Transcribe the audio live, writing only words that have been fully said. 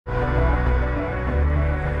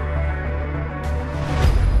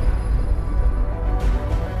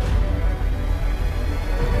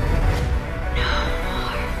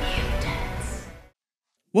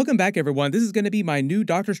Welcome back everyone, this is going to be my new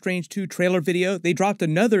Doctor Strange 2 trailer video. They dropped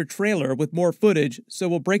another trailer with more footage, so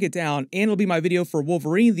we'll break it down, and it'll be my video for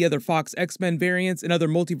Wolverine, the other Fox X-Men variants, and other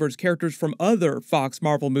multiverse characters from other Fox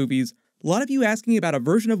Marvel movies. A lot of you asking about a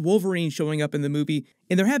version of Wolverine showing up in the movie,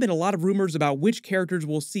 and there have been a lot of rumors about which characters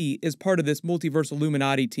we'll see as part of this multiverse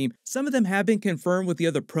Illuminati team. Some of them have been confirmed with the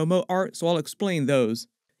other promo art, so I'll explain those.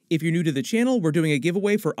 If you're new to the channel, we're doing a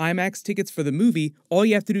giveaway for IMAX tickets for the movie. All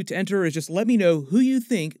you have to do to enter is just let me know who you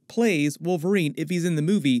think plays Wolverine if he's in the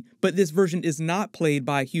movie, but this version is not played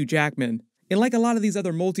by Hugh Jackman. And like a lot of these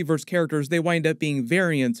other multiverse characters, they wind up being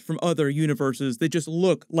variants from other universes that just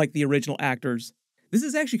look like the original actors. This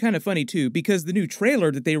is actually kind of funny too, because the new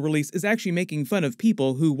trailer that they released is actually making fun of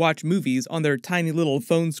people who watch movies on their tiny little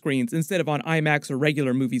phone screens instead of on IMAX or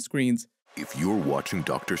regular movie screens. If you're watching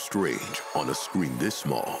Doctor Strange on a screen this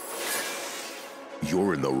small,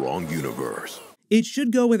 you're in the wrong universe. It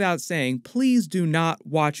should go without saying, please do not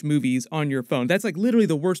watch movies on your phone. That's like literally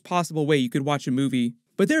the worst possible way you could watch a movie.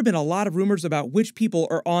 But there have been a lot of rumors about which people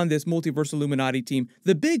are on this multiverse Illuminati team.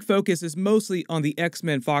 The big focus is mostly on the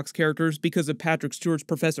X-Men Fox characters because of Patrick Stewart's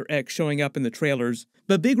Professor X showing up in the trailers.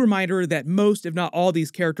 But big reminder that most, if not all,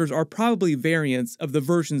 these characters are probably variants of the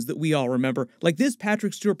versions that we all remember. Like this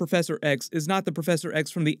Patrick Stewart Professor X is not the Professor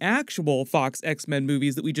X from the actual Fox X-Men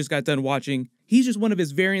movies that we just got done watching. He's just one of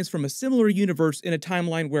his variants from a similar universe in a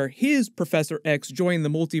timeline where his Professor X joined the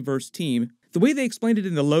multiverse team. The way they explained it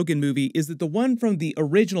in the Logan movie is that the one from the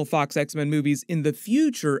original Fox X-Men movies in the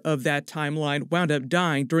future of that timeline wound up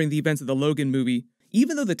dying during the events of the Logan movie.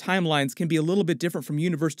 Even though the timelines can be a little bit different from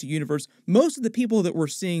universe to universe, most of the people that we're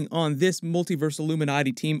seeing on this multiverse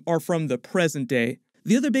Illuminati team are from the present day.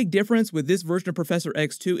 The other big difference with this version of Professor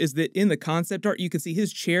X2 is that in the concept art, you can see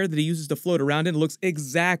his chair that he uses to float around in looks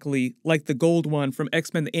exactly like the gold one from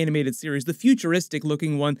X-Men the Animated Series, the futuristic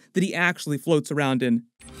looking one that he actually floats around in.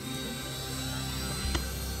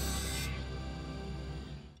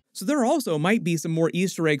 So there also might be some more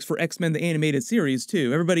Easter eggs for X-Men the Animated Series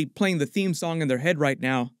too, everybody playing the theme song in their head right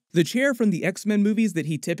now. The chair from the X-Men movies that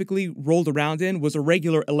he typically rolled around in was a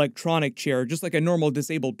regular electronic chair, just like a normal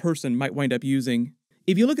disabled person might wind up using.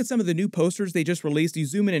 If you look at some of the new posters they just released, you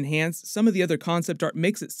zoom in and enhance, some of the other concept art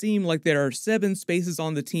makes it seem like there are 7 spaces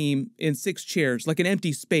on the team in 6 chairs, like an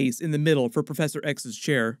empty space in the middle for Professor X's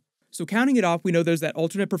chair. So counting it off, we know there's that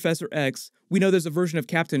alternate Professor X, we know there's a version of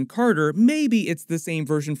Captain Carter, maybe it's the same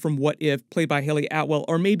version from What If, played by Haley Atwell,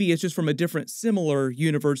 or maybe it's just from a different similar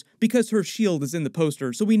universe because her shield is in the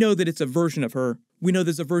poster, so we know that it's a version of her. We know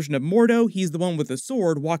there's a version of Mordo, he's the one with the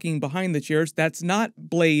sword walking behind the chairs, that's not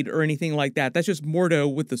Blade or anything like that, that's just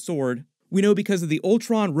Mordo with the sword. We know because of the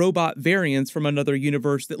Ultron robot variants from another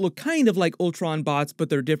universe that look kind of like Ultron bots, but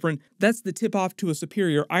they're different. That's the tip-off to a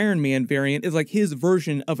superior Iron Man variant, is like his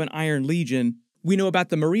version of an Iron Legion. We know about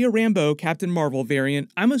the Maria Rambeau Captain Marvel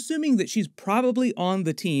variant. I'm assuming that she's probably on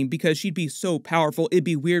the team because she'd be so powerful, it'd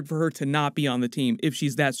be weird for her to not be on the team if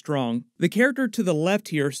she's that strong. The character to the left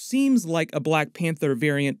here seems like a Black Panther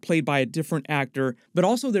variant played by a different actor, but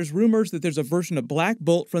also there's rumors that there's a version of Black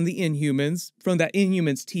Bolt from the Inhumans, from that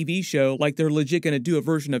Inhumans TV show, like they're legit gonna do a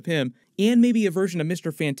version of him, and maybe a version of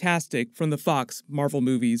Mr. Fantastic from the Fox Marvel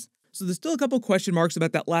movies. So there's still a couple question marks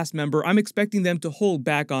about that last member. I'm expecting them to hold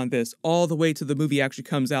back on this all the way till the movie actually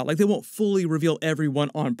comes out. Like they won't fully reveal everyone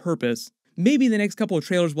on purpose. Maybe the next couple of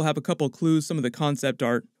trailers will have a couple of clues, some of the concept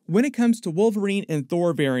art. When it comes to Wolverine and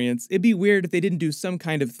Thor variants, it'd be weird if they didn't do some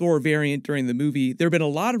kind of Thor variant during the movie. There have been a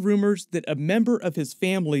lot of rumors that a member of his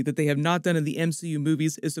family that they have not done in the MCU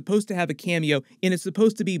movies is supposed to have a cameo, and it's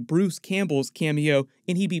supposed to be Bruce Campbell's cameo,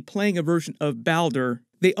 and he'd be playing a version of Balder.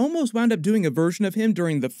 They almost wound up doing a version of him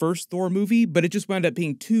during the first Thor movie, but it just wound up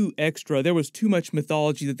being too extra. There was too much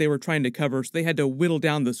mythology that they were trying to cover, so they had to whittle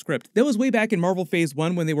down the script. That was way back in Marvel Phase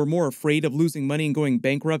 1 when they were more afraid of losing money and going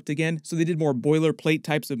bankrupt again, so they did more boilerplate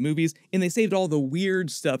types of movies, and they saved all the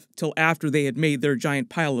weird stuff till after they had made their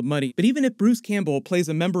giant pile of money. But even if Bruce Campbell plays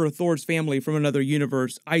a member of Thor's family from another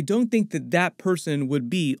universe, I don't think that that person would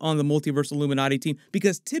be on the Multiverse Illuminati team,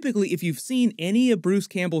 because typically if you've seen any of Bruce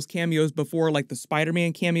Campbell's cameos before, like the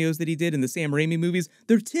Spider-Man cameos that he did in the Sam Raimi movies,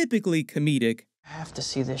 they're typically comedic. I have to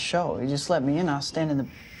see this show. You just let me in, I'll stand in the...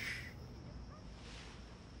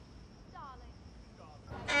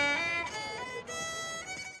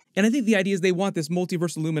 And I think the idea is they want this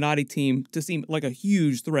Multiverse Illuminati team to seem like a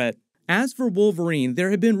huge threat. As for Wolverine,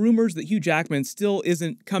 there have been rumors that Hugh Jackman still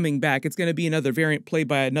isn't coming back. It's going to be another variant played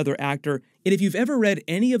by another actor. And if you've ever read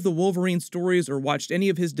any of the Wolverine stories or watched any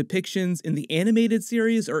of his depictions in the animated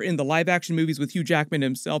series or in the live-action movies with Hugh Jackman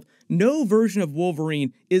himself, no version of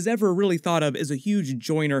Wolverine is ever really thought of as a huge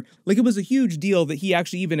joiner. Like, it was a huge deal that he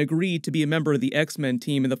actually even agreed to be a member of the X-Men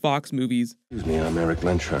team in the Fox movies. Excuse me, I'm Eric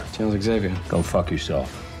Lensher. Charles Xavier. Go fuck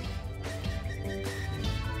yourself.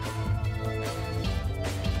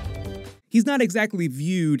 He's not exactly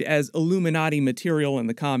viewed as Illuminati material in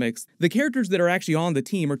the comics. The characters that are actually on the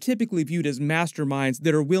team are typically viewed as masterminds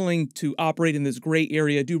that are willing to operate in this gray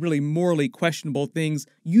area, do really morally questionable things,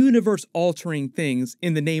 universe-altering things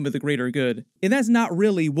in the name of the greater good. And that's not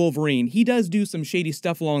really Wolverine. He does do some shady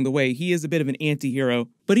stuff along the way. He is a bit of an anti-hero,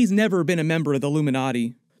 but he's never been a member of the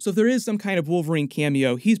Illuminati. So if there is some kind of Wolverine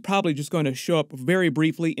cameo, he's probably just going to show up very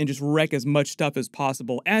briefly and just wreck as much stuff as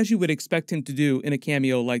possible, as you would expect him to do in a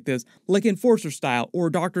cameo like this, like Enforcer style, or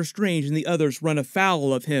Doctor Strange and the others run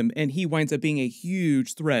afoul of him and he winds up being a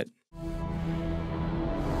huge threat.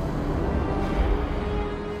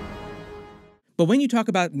 But when you talk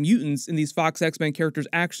about mutants and these Fox X-Men characters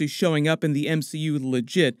actually showing up in the MCU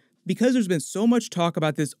legit, because there's been so much talk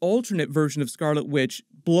about this alternate version of Scarlet Witch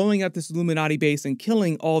blowing up this Illuminati base and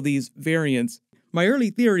killing all these variants, my early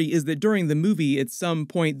theory is that during the movie, at some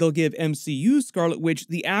point, they'll give MCU Scarlet Witch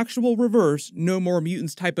the actual reverse, no more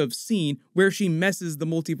mutants type of scene where she messes the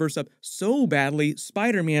multiverse up so badly,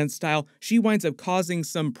 Spider-Man style, she winds up causing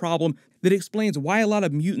some problem that explains why a lot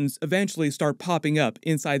of mutants eventually start popping up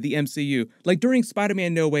inside the MCU. Like during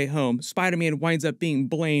Spider-Man No Way Home, Spider-Man winds up being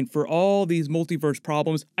blamed for all these multiverse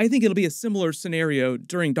problems. I think it'll be a similar scenario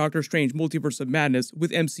during Doctor Strange Multiverse of Madness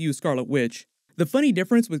with MCU Scarlet Witch. The funny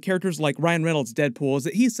difference with characters like Ryan Reynolds' Deadpool is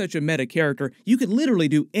that he's such a meta character, you could literally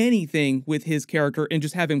do anything with his character and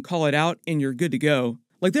just have him call it out and you're good to go.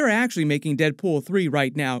 Like, they're actually making Deadpool 3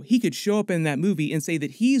 right now. He could show up in that movie and say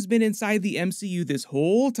that he's been inside the MCU this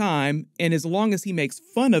whole time, and as long as he makes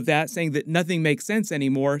fun of that, saying that nothing makes sense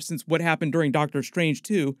anymore since what happened during Doctor Strange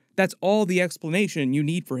 2, that's all the explanation you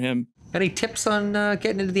need for him. Any tips on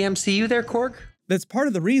getting into the MCU there, Korg? That's part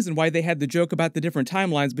of the reason why they had the joke about the different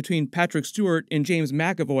timelines between Patrick Stewart and James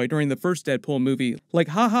McAvoy during the first Deadpool movie. Like,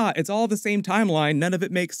 haha, it's all the same timeline, none of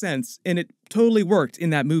it makes sense, and it totally worked in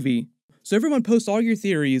that movie. So everyone post all your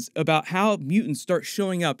theories about how mutants start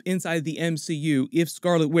showing up inside the MCU if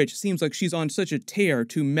Scarlet Witch seems like she's on such a tear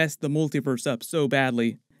to mess the multiverse up so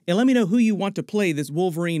badly. And let me know who you want to play this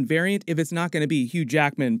Wolverine variant if it's not going to be Hugh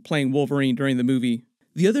Jackman playing Wolverine during the movie.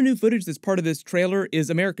 The other new footage that's part of this trailer is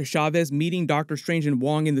America Chavez meeting Doctor Strange and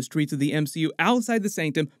Wong in the streets of the MCU outside the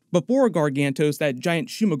Sanctum before Gargantos, that giant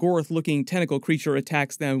Shumagorath-looking tentacle creature,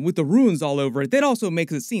 attacks them with the runes all over it. That also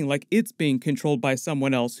makes it seem like it's being controlled by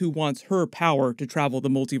someone else who wants her power to travel the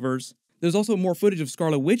multiverse. There's also more footage of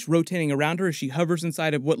Scarlet Witch rotating around her as she hovers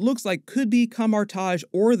inside of what looks like could be Kamartaj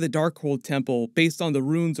or the Darkhold Temple based on the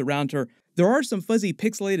runes around her. There are some fuzzy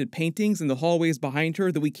pixelated paintings in the hallways behind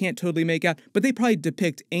her that we can't totally make out, but they probably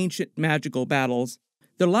depict ancient magical battles.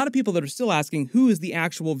 There are a lot of people that are still asking who is the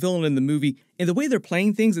actual villain in the movie, and the way they're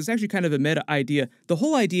playing things is actually kind of a meta idea. The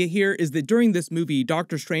whole idea here is that during this movie,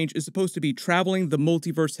 Doctor Strange is supposed to be traveling the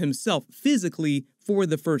multiverse himself physically for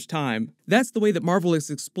the first time. That's the way that Marvel is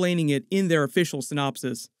explaining it in their official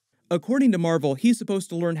synopsis. According to Marvel, he's supposed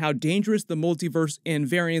to learn how dangerous the multiverse and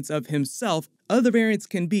variants of himself, other variants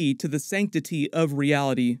can be to the sanctity of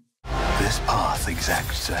reality. This path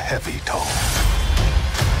exacts a heavy toll.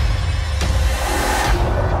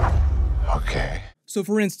 Okay. So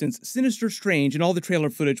for instance, Sinister Strange and all the trailer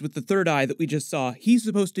footage with the third eye that we just saw, he's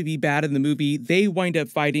supposed to be bad in the movie, they wind up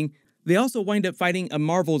fighting. They also wind up fighting a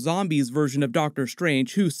Marvel Zombies version of Doctor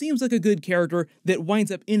Strange, who seems like a good character that winds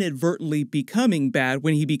up inadvertently becoming bad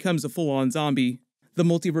when he becomes a full-on zombie. The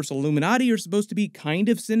Multiverse Illuminati are supposed to be kind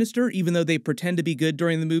of sinister, even though they pretend to be good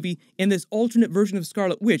during the movie, and this alternate version of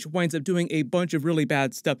Scarlet Witch winds up doing a bunch of really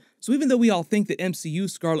bad stuff. So even though we all think that MCU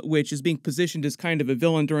Scarlet Witch is being positioned as kind of a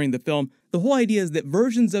villain during the film, the whole idea is that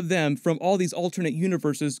versions of them from all these alternate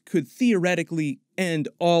universes could theoretically end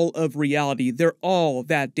all of reality. They're all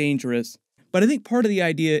that dangerous. But I think part of the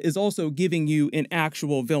idea is also giving you an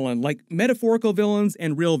actual villain, like metaphorical villains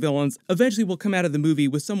and real villains eventually will come out of the movie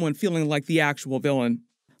with someone feeling like the actual villain.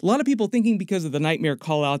 A lot of people thinking because of the Nightmare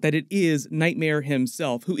call-out that it is Nightmare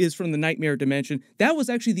himself, who is from the Nightmare dimension. That was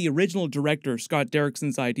actually the original director, Scott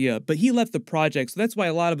Derrickson's idea, but he left the project, so that's why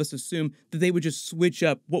a lot of us assume that they would just switch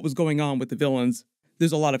up what was going on with the villains.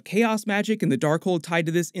 There's a lot of chaos magic and the Darkhold tied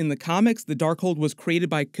to this in the comics. The Darkhold was created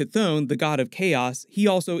by Chthon, the god of chaos. He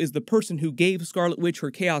also is the person who gave Scarlet Witch her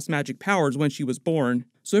chaos magic powers when she was born.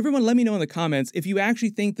 So everyone let me know in the comments if you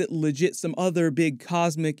actually think that legit some other big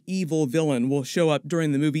cosmic evil villain will show up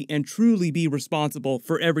during the movie and truly be responsible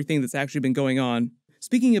for everything that's actually been going on.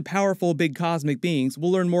 Speaking of powerful big cosmic beings,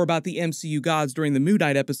 we'll learn more about the MCU gods during the Moon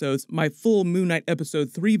Knight episodes. My full Moon Knight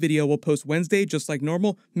episode 3 video will post Wednesday just like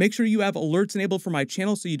normal. Make sure you have alerts enabled for my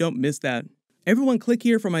channel so you don't miss that. Everyone click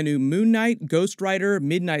here for my new Moon Knight, Ghost Rider,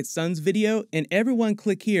 Midnight Suns video, and everyone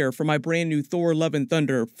click here for my brand new Thor Love and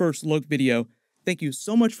Thunder first look video. Thank you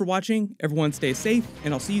so much for watching, everyone stay safe,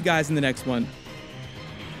 and I'll see you guys in the next one.